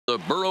The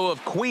borough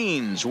of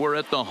Queens were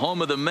at the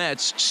home of the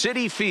Mets,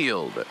 Citi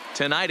Field.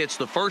 Tonight it's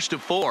the first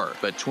of 4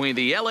 between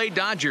the LA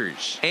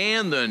Dodgers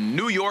and the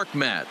New York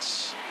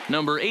Mets.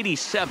 Number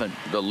 87,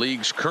 the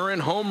league's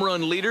current home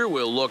run leader,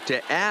 will look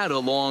to add a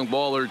long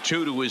ball or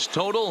two to his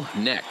total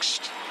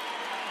next.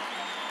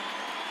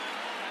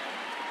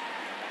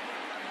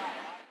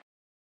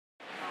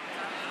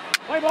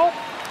 Play ball.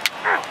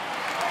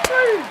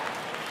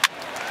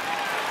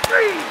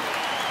 Three.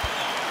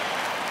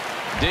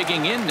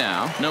 Digging in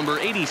now, number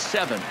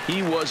 87.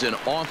 He was an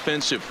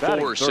offensive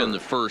force in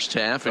the first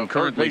half and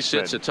currently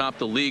sits atop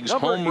the league's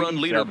home run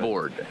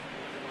leaderboard.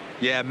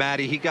 Yeah,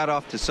 Matty, he got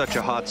off to such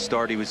a hot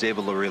start. He was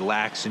able to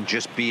relax and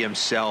just be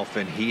himself,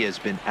 and he has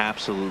been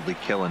absolutely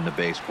killing the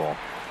baseball.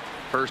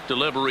 First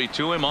delivery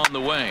to him on the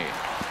way.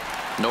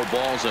 No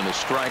balls and a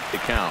strike to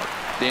count.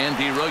 Dan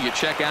Dero, you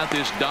check out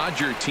this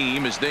Dodger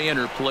team as they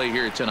enter play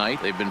here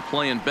tonight. They've been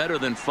playing better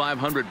than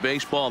 .500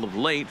 baseball of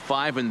late,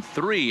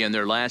 5-3 in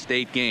their last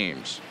 8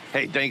 games.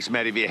 Hey, thanks,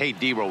 Matty V. Hey,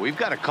 Dero, we've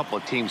got a couple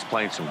of teams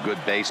playing some good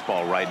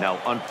baseball right now.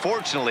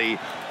 Unfortunately,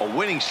 a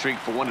winning streak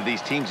for one of these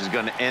teams is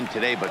going to end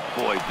today, but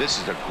boy, this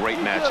is a great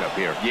matchup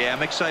here. Yeah,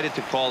 I'm excited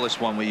to call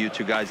this one with you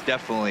two guys.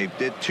 Definitely.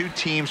 The two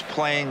teams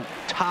playing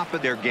top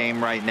of their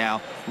game right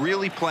now,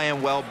 really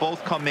playing well.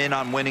 Both come in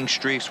on winning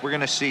streaks. We're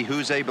going to see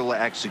who's able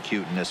to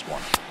execute in this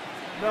one.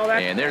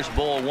 And there's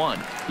ball 1.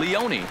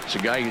 Leone is a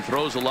guy who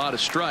throws a lot of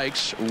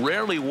strikes,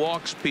 rarely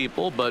walks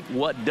people, but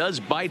what does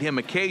bite him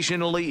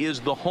occasionally is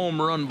the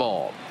home run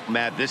ball.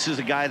 Matt, this is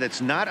a guy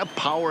that's not a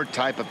power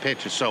type of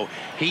pitcher, so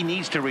he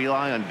needs to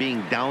rely on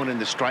being down in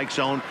the strike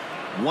zone.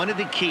 One of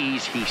the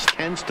keys, he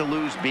tends to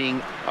lose being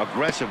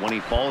aggressive when he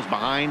falls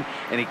behind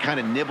and he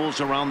kind of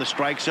nibbles around the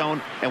strike zone.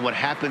 And what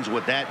happens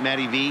with that,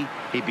 Matty V,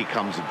 he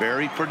becomes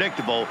very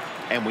predictable.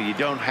 And when you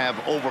don't have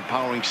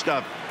overpowering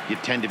stuff, you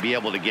tend to be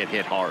able to get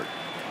hit hard.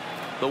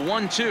 The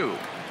 1-2.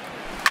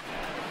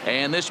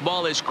 And this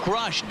ball is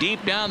crushed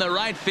deep down the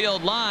right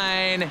field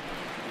line.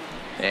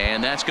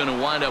 And that's going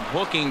to wind up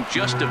hooking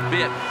just a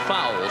bit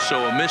foul,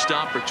 so a missed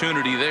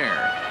opportunity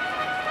there.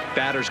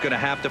 Batter's going to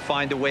have to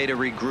find a way to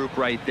regroup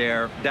right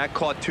there. That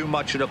caught too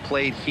much of the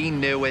plate. He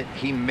knew it.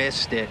 He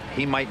missed it.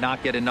 He might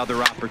not get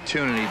another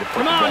opportunity to put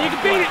the ball in play. Come on, you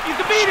can beat it. You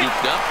can beat it.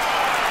 Scooped up.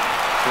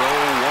 Throw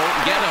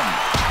won't get him.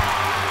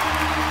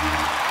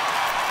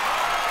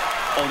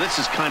 Oh, this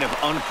is kind of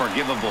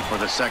unforgivable for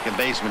the second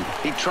baseman.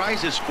 He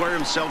tries to square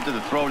himself to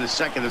the throw to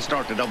second and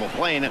start the double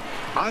play, and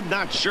I'm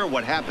not sure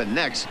what happened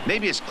next.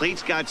 Maybe his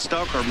cleats got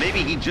stuck, or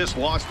maybe he just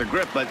lost the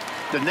grip, but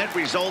the net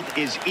result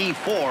is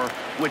E4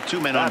 with 2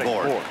 men on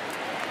board.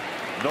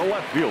 No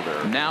left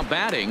fielder. Now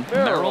batting,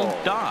 Merrill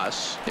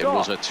Doss. It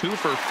was a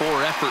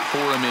 2-for-4 effort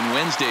for him in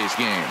Wednesday's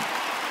game.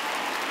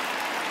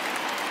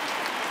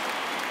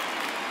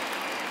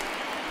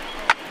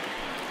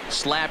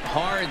 Slapped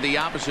hard the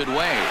opposite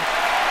way.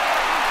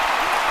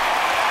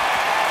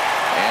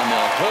 And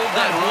they'll hold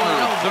that runner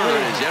at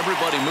third as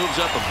everybody moves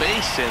up a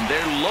base, and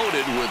they're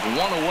loaded with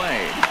 1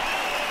 away.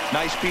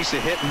 Nice piece of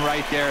hitting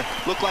right there.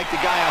 Looked like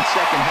the guy on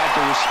second had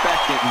to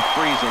respect it and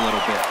freeze a little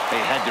bit. They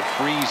had to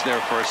freeze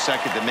there for a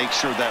second to make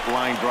sure that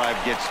line drive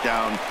gets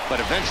down, but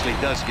eventually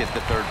does get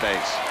to third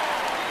base.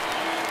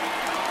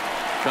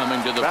 Coming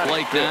to the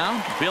plate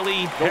now,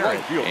 Billy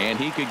Harris, and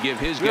he could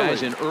give his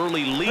guys an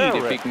early lead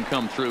if he can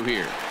come through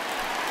here.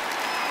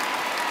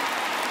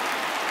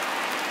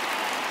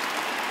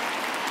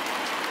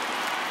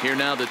 Here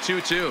now the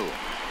 2-2.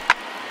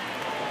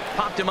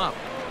 Popped him up.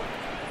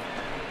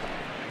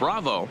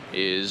 Bravo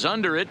is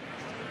under it.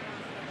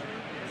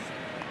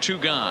 2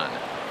 gone.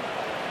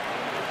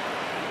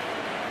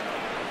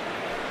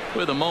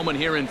 With a moment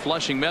here in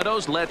Flushing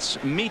Meadows,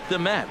 let's meet the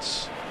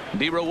Mets.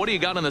 Dero, what do you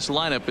got in this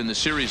lineup in the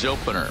series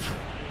opener?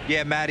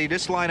 Yeah, Matty,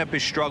 this lineup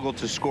has struggled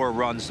to score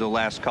runs the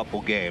last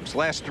couple games.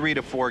 Last 3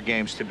 to 4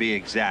 games to be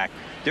exact.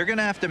 They're going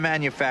to have to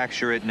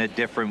manufacture it in a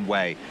different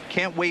way.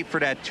 Can't wait for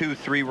that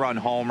 2-3 run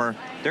homer.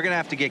 They're going to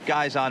have to get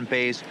guys on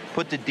base,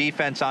 put the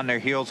defense on their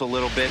heels a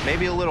little bit,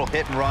 maybe a little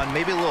hit and run,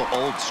 maybe a little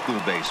old school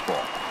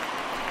baseball.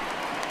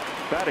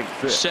 Batting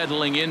fifth.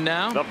 Settling in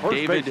now,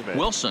 David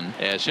Wilson,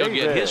 as he'll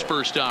get his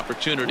first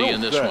opportunity in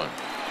this one.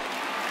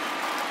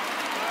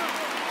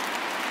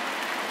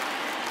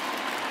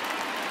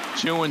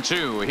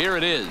 2-2. Here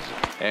it is.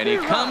 And he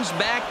comes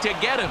back to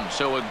get him.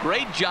 So a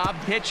great job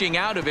pitching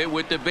out of it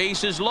with the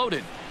bases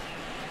loaded.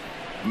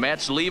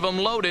 Mets leave them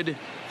loaded.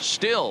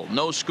 Still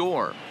no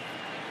score.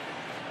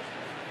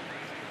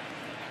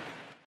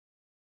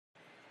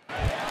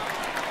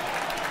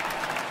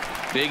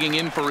 Digging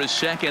in for his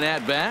second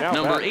at bat,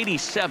 number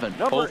 87.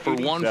 0 for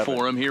 1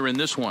 for him here in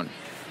this one.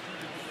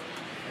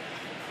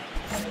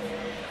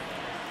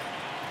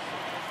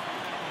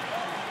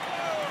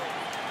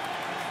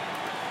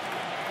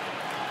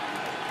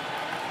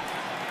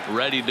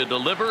 Ready to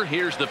deliver.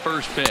 Here's the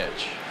first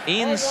pitch.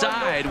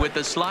 Inside with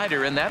the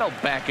slider, and that'll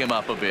back him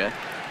up a bit.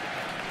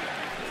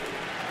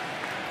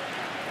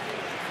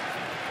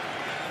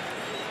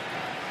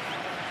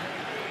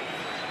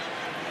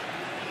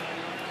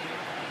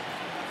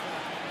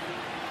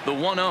 The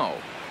 1-0.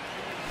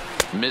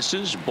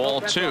 Misses.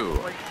 Ball 2.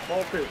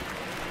 Ball 2.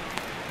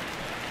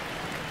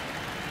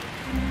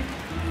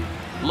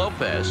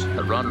 Lopez,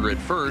 a runner at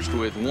first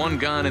with 1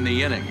 gone in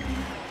the inning.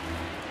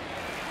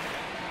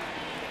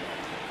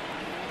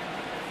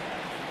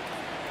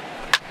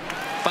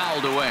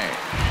 Fouled away.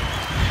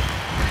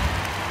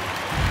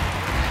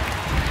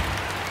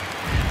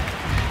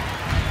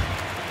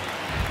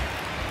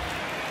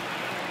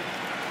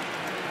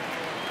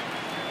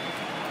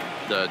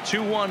 The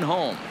 2-1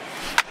 home.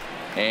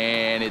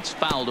 And it's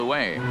fouled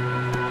away.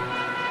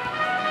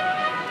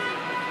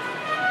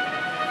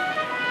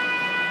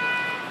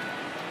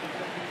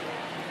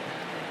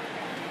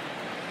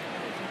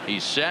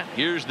 He's set.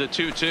 Here's the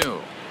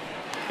 2-2.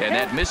 And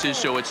that misses,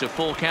 so it's a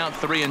full count,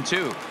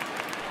 3-2.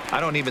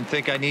 I don't even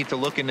think I need to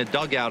look in the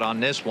dugout on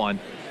this one.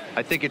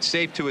 I think it's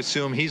safe to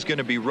assume he's going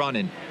to be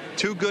running.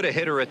 Too good a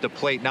hitter at the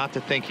plate not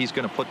to think he's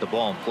going to put the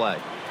ball in play.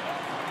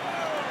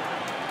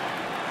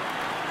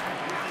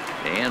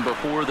 And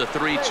before the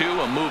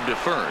 3-2, a move to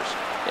first.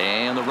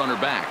 And the runner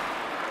back.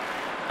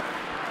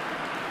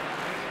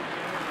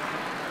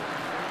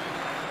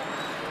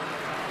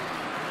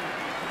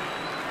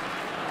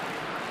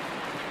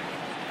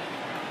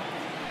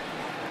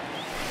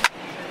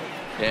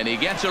 And he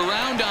gets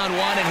around on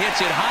one and hits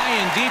it high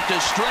and deep to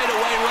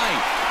straightaway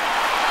right.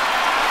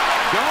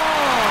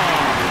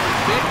 Gone!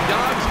 Big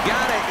Dog's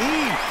gotta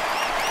eat.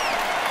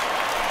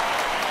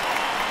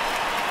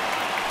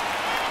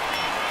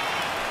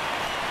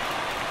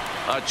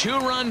 A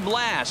 2-run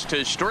blast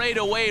to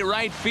straightaway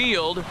right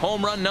field.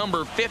 Home run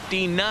number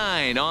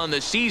 59 on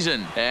the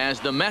season as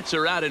the Mets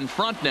are out in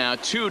front now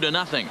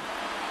 2-0.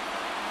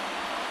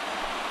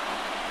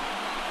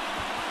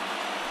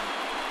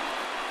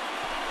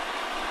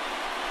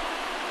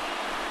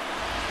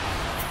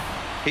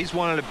 He's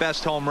one of the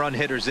best home run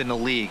hitters in the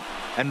league,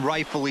 and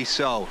rightfully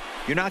so.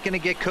 You're not going to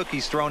get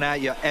cookies thrown at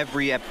you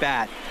every at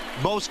bat.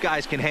 Most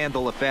guys can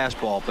handle a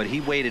fastball, but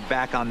he waited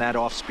back on that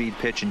off-speed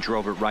pitch and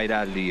drove it right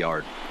out of the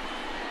yard.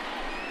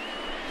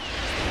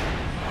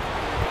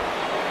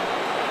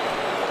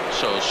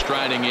 So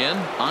striding in,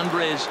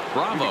 Andres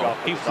Bravo.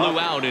 He flew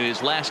out in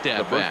his last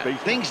at bat.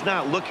 Things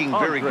not looking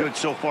very good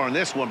so far in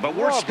this one, but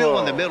we're still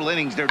in the middle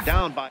innings. They're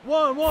down by a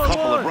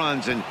couple of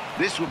runs, and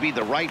this would be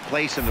the right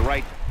place and the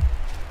right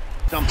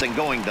something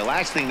going. The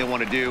last thing they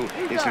want to do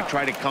is to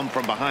try to come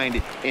from behind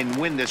and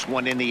win this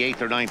one in the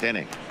 8th or 9th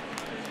inning.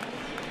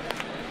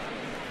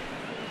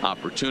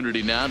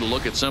 Opportunity now to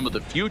look at some of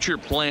the future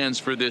plans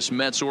for this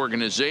Mets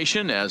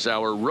organization as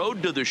our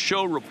Road to the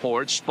Show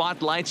report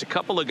spotlights a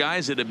couple of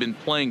guys that have been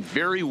playing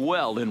very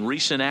well in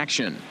recent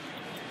action.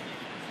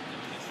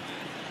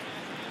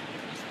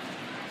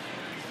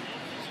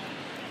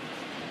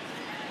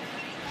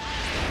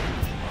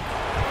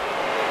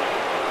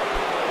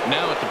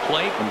 Now at the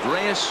plate,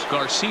 Andres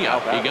Garcia.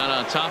 He got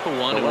on top of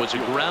one and was a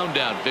ground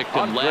out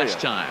victim last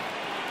time.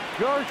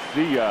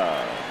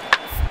 Garcia.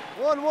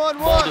 1-1-1.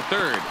 Ball to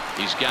third.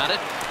 He's got it.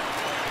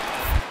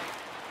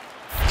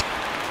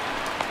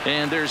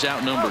 And there's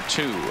out number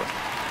 2.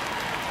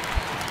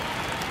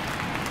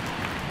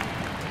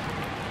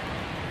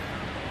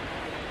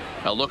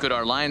 A look at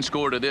our line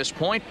score to this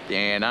point,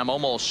 and I'm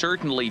almost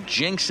certainly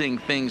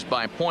jinxing things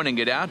by pointing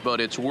it out,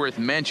 but it's worth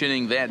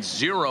mentioning that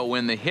 0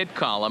 in the hit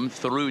column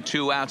through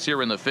 2 outs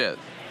here in the 5th.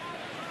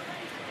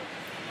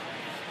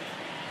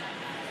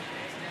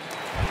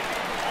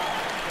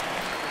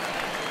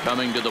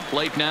 Coming to the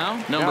plate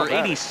now, number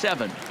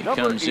 87. He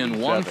comes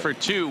in 1 for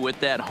 2 with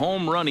that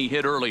home run he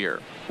hit earlier.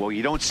 Well,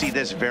 you don't see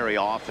this very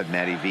often,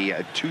 Matty V.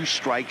 A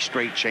 2-strike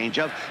straight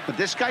changeup, but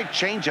this guy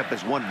changeup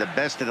is one of the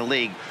best in the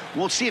league.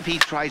 We'll see if he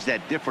tries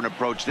that different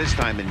approach this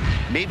time, and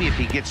maybe if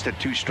he gets to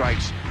 2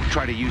 strikes,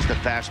 try to use the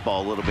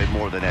fastball a little bit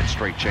more than that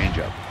straight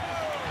changeup.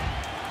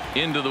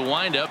 Into the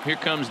windup, here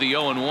comes the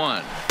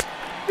 0-1.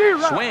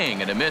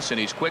 Swing and a miss, and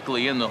he's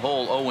quickly in the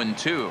hole.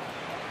 0-2.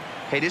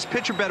 Hey, this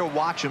pitcher better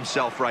watch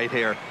himself right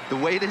here. The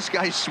way this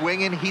guy's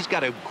swinging, he's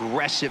got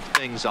aggressive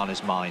things on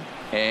his mind.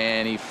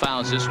 And he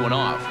fouls this one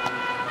off.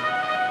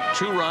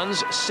 2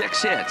 runs,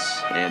 6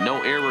 hits, and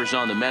no errors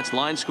on the Mets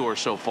line score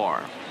so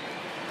far.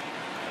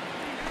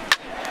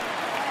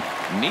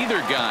 Neither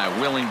guy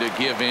willing to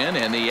give in,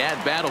 and the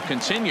at-bat will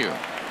continue.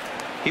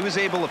 He was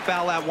able to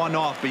foul that one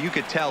off, but you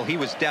could tell he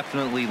was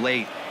definitely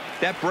late.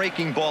 That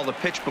breaking ball, the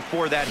pitch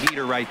before that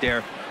heater right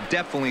there,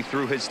 definitely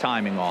threw his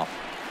timing off.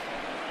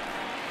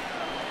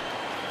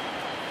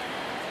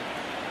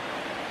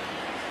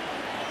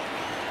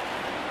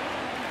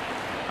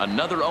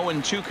 Another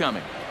 0-2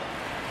 coming.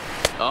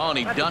 Oh, and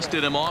he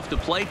dusted him off the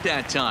plate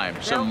that time.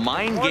 Some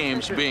mind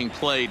games being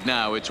played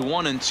now. It's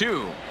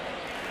 1-2.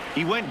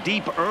 He went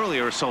deep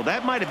earlier, so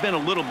that might have been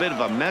a little bit of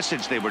a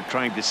message they were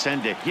trying to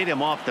send to get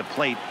him off the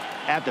plate.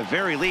 At the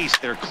very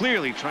least, they're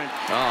clearly trying.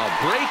 Oh,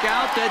 break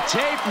out the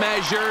tape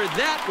measure.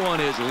 That one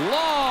is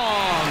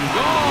long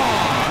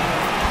gone.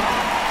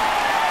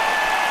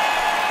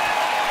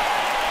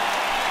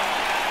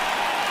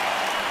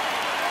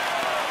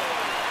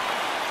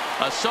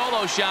 A A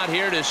solo shot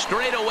here to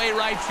straightaway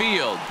right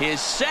field. His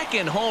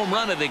second home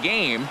run of the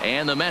game,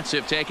 and the Mets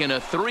have taken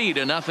a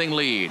 3-0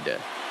 lead.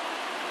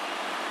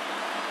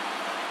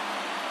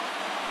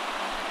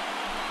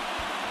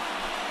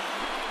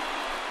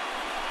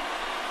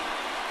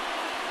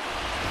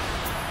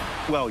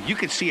 Well, you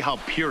can see how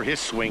pure his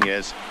swing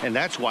is, and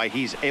that's why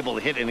he's able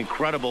to hit an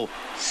incredible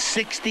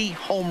 60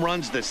 home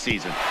runs this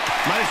season.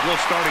 Might as well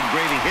start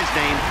engraving his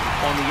name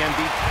on the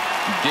MVP.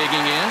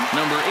 Digging in,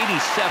 number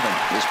 87.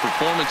 His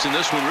performance in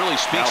this one really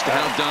speaks to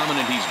how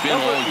dominant he's been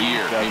all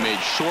year. He made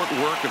short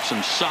work of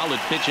some solid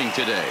pitching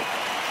today.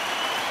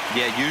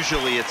 Yeah,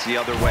 usually it's the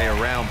other way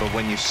around, but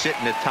when you sit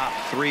in the top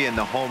 3 in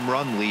the home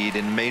run lead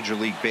in Major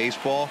League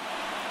Baseball,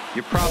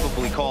 you're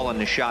probably calling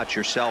the shots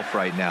yourself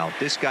right now.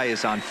 This guy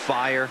is on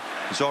fire.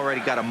 He's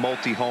already got a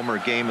multi-homer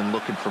game and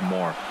looking for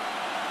more.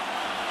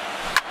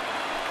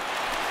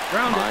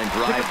 Line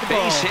drive,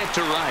 base hit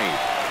to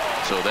right.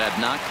 So that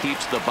knock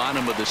keeps the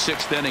bottom of the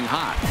 6th inning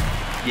hot.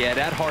 Yeah,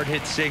 that hard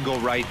hit single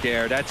right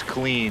there. That's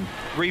clean.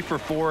 3 for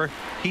 4.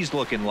 He's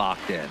looking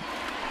locked in.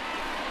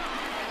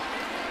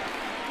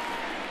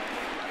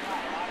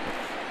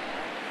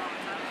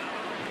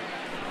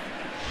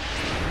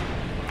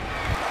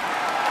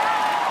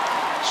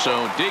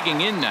 So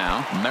digging in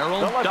now,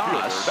 Merrill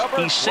Doss.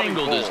 He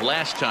singled his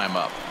last time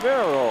up.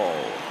 Merrill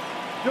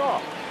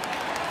Doss.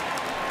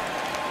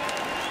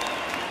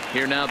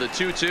 Here now the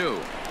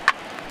 2-2.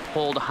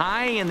 Pulled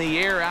high in the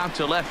air out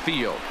to left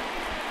field.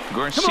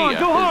 Garcia Come on,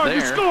 go hard. is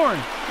You're there.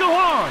 scoring. Go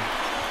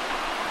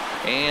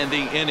hard. And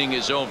the inning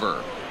is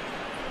over.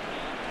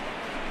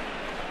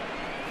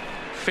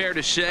 Fair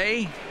to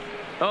say,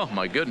 oh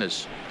my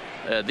goodness,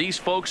 these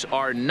folks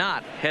are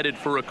not headed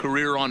for a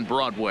career on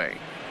Broadway.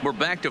 We're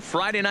back to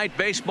Friday Night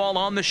Baseball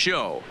on the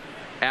show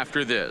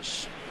after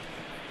this.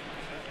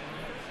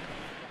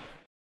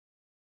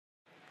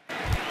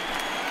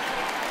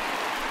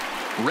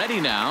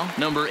 Ready now,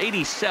 number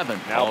 87.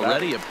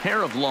 Already a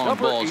pair of long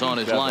balls on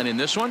his line in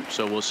this one,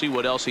 so we'll see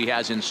what else he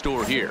has in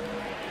store here.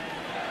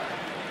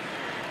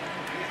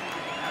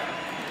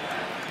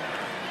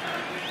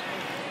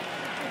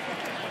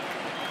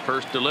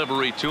 First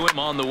delivery to him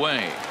on the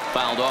way.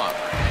 Fouled off.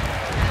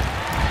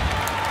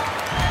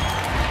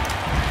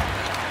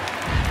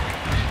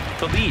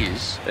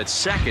 Feliz at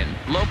second.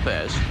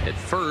 Lopez at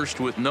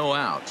first with no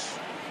outs.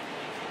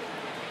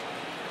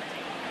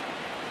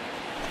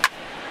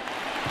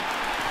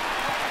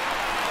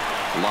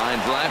 Line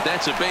drive.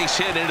 That's a base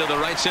hit into the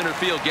right center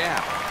field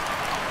gap.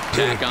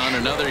 Tack on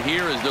another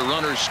here as the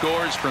runner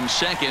scores from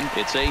second.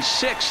 It's a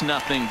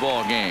 6-0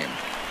 ball game.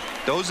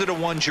 Those are the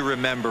ones you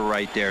remember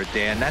right there,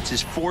 Dan. That's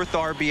his 4th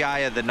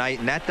RBI of the night,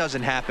 and that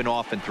doesn't happen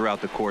often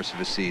throughout the course of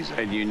the season.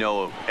 And you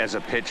know, as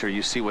a pitcher,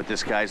 you see what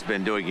this guy's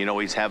been doing. You know,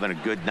 he's having a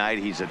good night.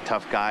 He's a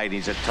tough guy, and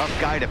he's a tough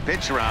guy to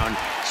pitch around.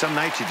 Some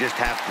nights you just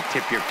have to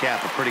tip your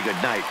cap. A pretty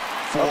good night.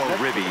 4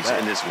 ribbies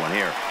in this one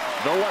here.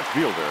 The left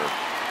fielder,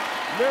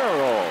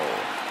 Merrill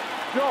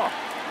Doss.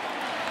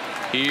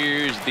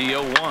 Here's the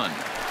 0-1.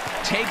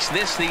 Takes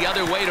this the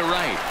other way to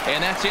right,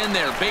 and that's in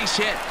there. Base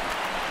hit.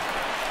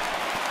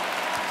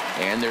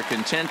 And they're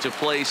content to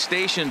play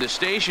station to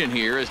station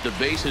here as the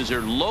bases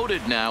are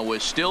loaded now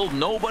with still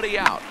nobody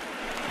out.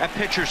 That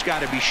pitcher's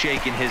got to be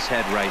shaking his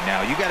head right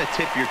now. You got to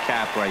tip your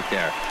cap right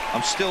there.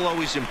 I'm still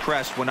always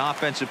impressed when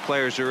offensive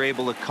players are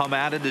able to come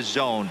out of the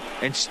zone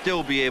and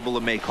still be able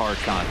to make hard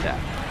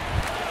contact.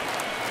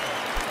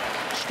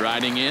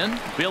 Striding in,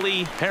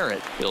 Billy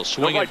Parrott. He'll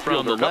swing it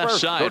from the left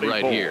side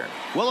right here.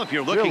 Well, if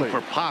you're looking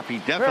for pop, he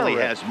definitely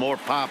has more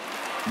pop.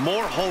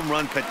 More home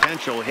run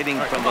potential hitting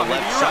from the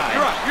left side.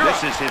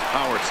 This is his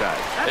power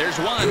side. There's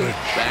one.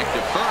 Back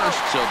to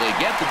first, so they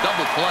get the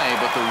double play,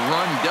 but the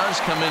run does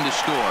come in to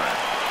score.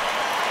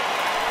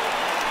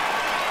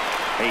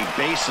 A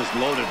bases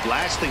loaded.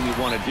 Last thing you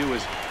want to do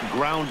is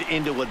ground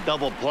into a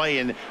double play,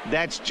 and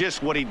that's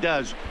just what he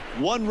does.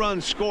 1 run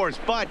scores,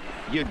 but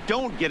you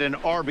don't get an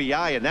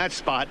RBI in that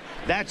spot.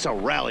 That's a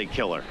rally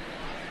killer.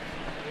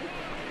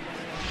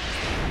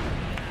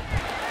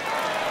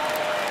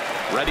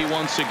 Ready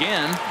once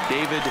again,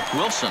 David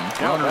Wilson.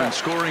 Runner in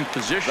scoring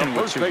position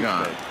with 2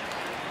 gone.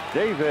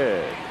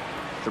 David.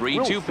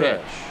 3-2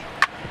 pitch.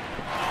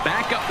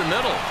 Back up the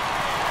middle.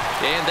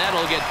 And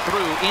that'll get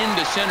through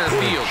into center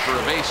field for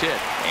a base hit.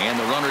 And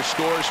the runner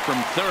scores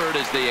from third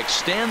as they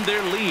extend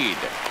their lead.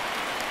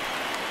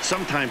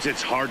 Sometimes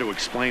it's hard to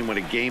explain when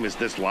a game is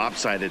this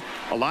lopsided.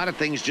 A lot of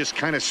things just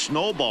kind of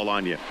snowball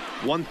on you.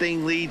 One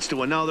thing leads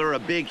to another, a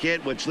big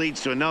hit, which leads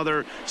to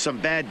another, some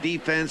bad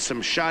defense,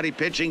 some shoddy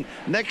pitching.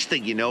 Next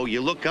thing you know, you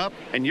look up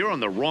and you're on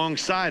the wrong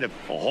side of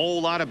a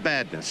whole lot of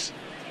badness.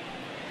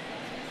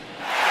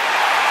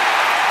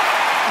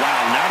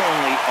 Wow, not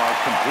only are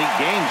complete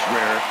games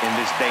rare in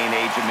this day and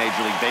age of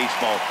Major League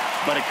Baseball,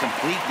 but a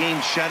complete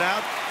game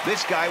shutout.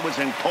 This guy was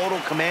in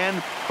total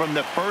command from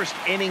the first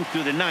inning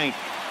through the ninth.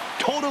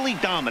 Totally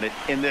dominant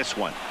in this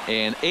one.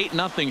 An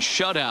 8-0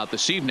 shutout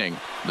this evening.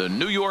 The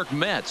New York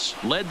Mets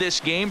led this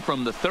game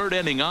from the 3rd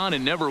inning on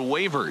and never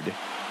wavered.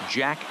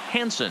 Jack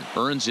Hansen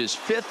earns his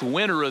 5th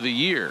winner of the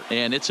year,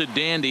 and it's a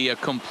dandy, a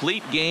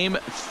complete game,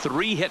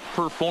 3-hit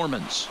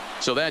performance.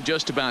 So that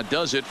just about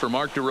does it for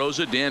Mark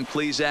DeRosa, Dan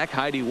Plesac,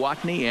 Heidi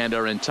Watney, and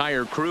our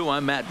entire crew.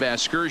 I'm Matt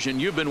Vasgersian.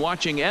 You've been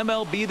watching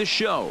MLB The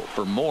Show.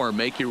 For more,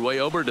 make your way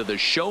over to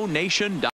theshownation.com.